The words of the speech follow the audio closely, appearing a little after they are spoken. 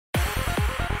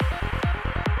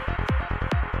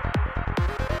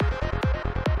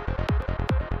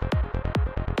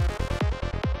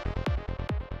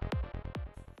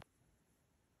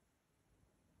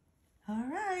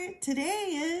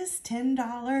Today is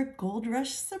 $10 Gold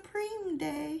Rush Supreme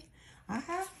Day. I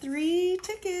have 3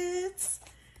 tickets,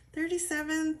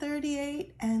 37,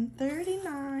 38, and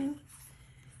 39.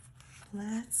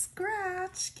 Let's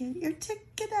scratch. Get your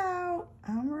ticket out.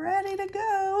 I'm ready to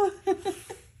go.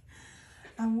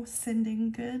 I'm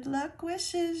sending good luck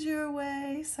wishes your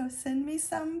way, so send me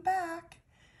some back.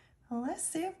 Well, let's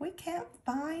see if we can't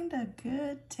find a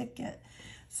good ticket.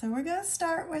 So we're going to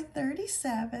start with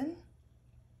 37.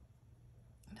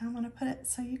 And I'm going to put it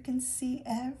so you can see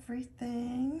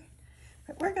everything.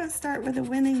 But we're going to start with the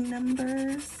winning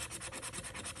numbers.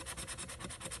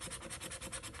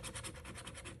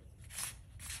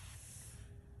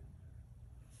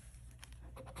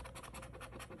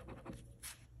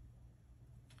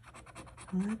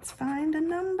 Let's find a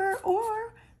number,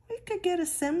 or we could get a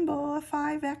symbol, a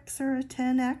 5X or a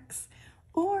 10X,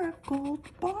 or a gold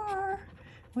bar,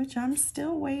 which I'm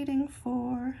still waiting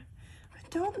for. I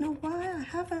don't know why I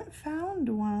haven't found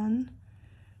one,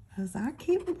 because I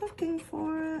keep looking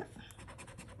for it.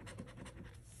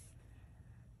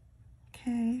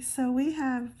 Okay, so we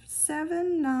have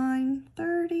 7, 9,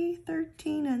 30,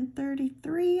 13, and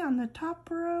 33 on the top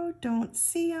row. Don't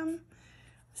see them.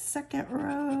 Second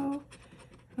row,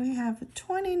 we have a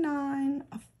 29,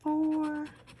 a 4, a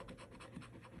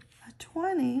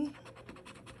 20,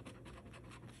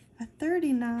 a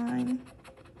 39,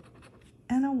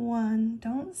 and a 1.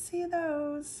 Don't see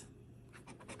those.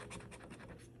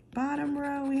 Bottom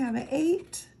row, we have an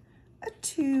 8, a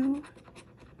 2,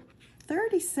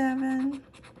 37,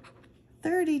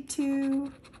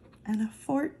 32, and a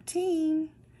 14.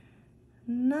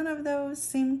 None of those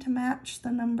seem to match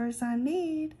the numbers I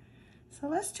need. So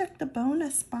let's check the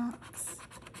bonus box.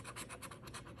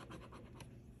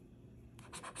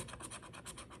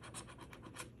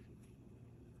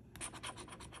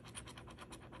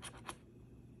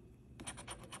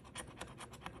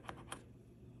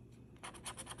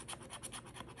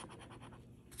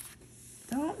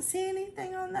 Don't see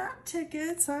anything on that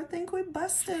ticket, so I think we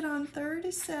busted on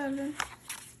 37.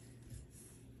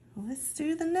 Let's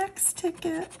do the next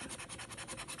ticket.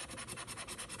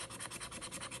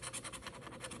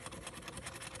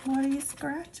 What are you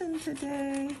scratching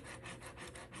today?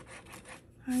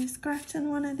 Are you scratching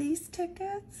one of these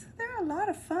tickets? They're a lot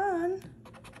of fun.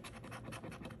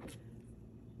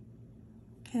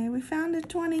 Okay, we found a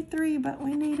 23, but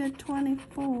we need a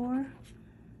 24.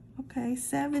 Okay,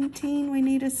 17, we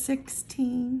need a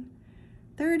 16.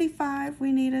 35,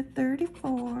 we need a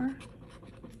 34.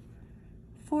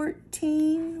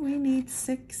 14, we need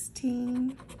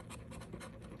 16.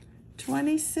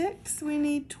 26, we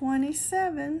need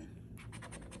 27.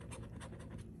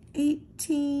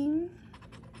 18.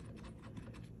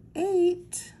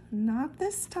 8, not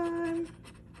this time.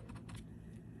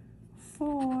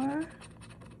 4.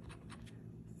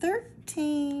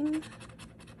 13.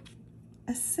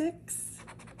 A 6.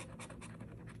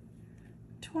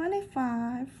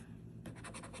 25.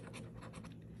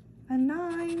 A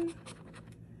 9.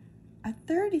 A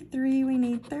 33, we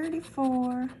need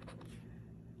 34.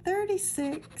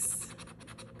 36.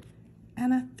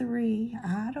 And a 3.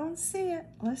 I don't see it.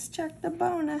 Let's check the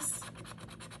bonus.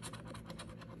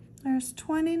 There's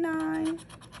 29.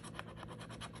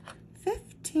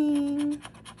 15.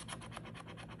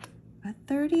 A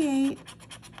 38.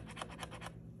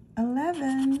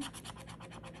 11.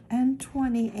 And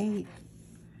 28.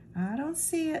 I don't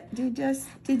see it.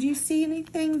 Did you see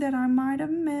anything that I might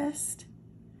have missed?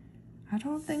 I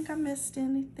don't think I missed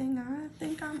anything. I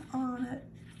think I'm on it.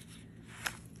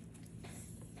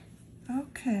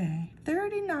 Okay,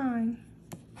 39.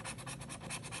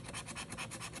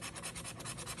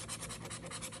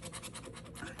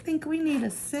 I think we need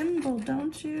a symbol,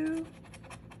 don't you?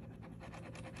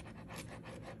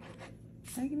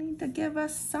 They need to give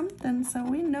us something so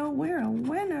we know we're a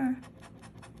winner.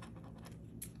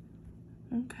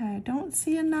 Okay, don't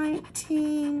see a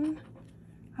 19.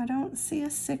 I don't see a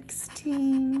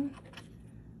 16.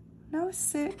 No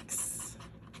 6.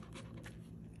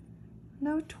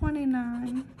 No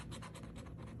 29.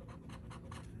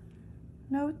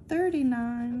 No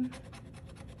 39.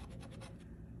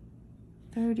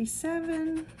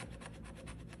 37.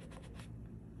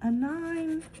 A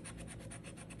 9.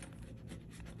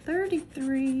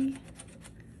 33.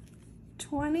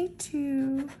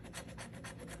 22.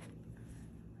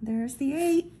 There's the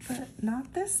 8, but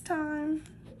not this time.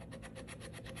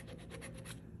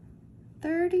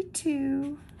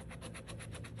 32.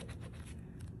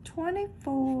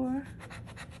 24.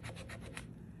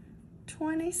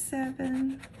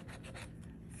 27.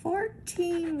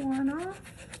 14, one off.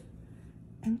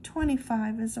 And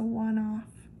 25 is a one off.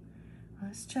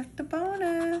 Let's check the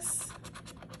bonus. us.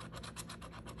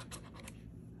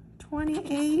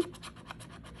 28,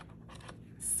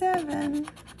 7,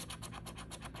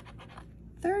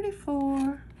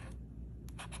 34,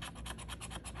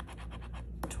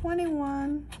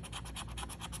 21,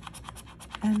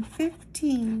 and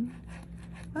 15.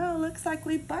 Well, looks like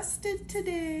we busted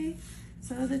today.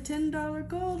 So the $10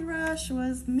 Gold Rush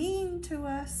was mean to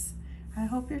us. I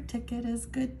hope your ticket is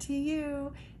good to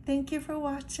you. Thank you for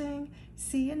watching.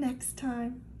 See you next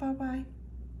time. Bye-bye.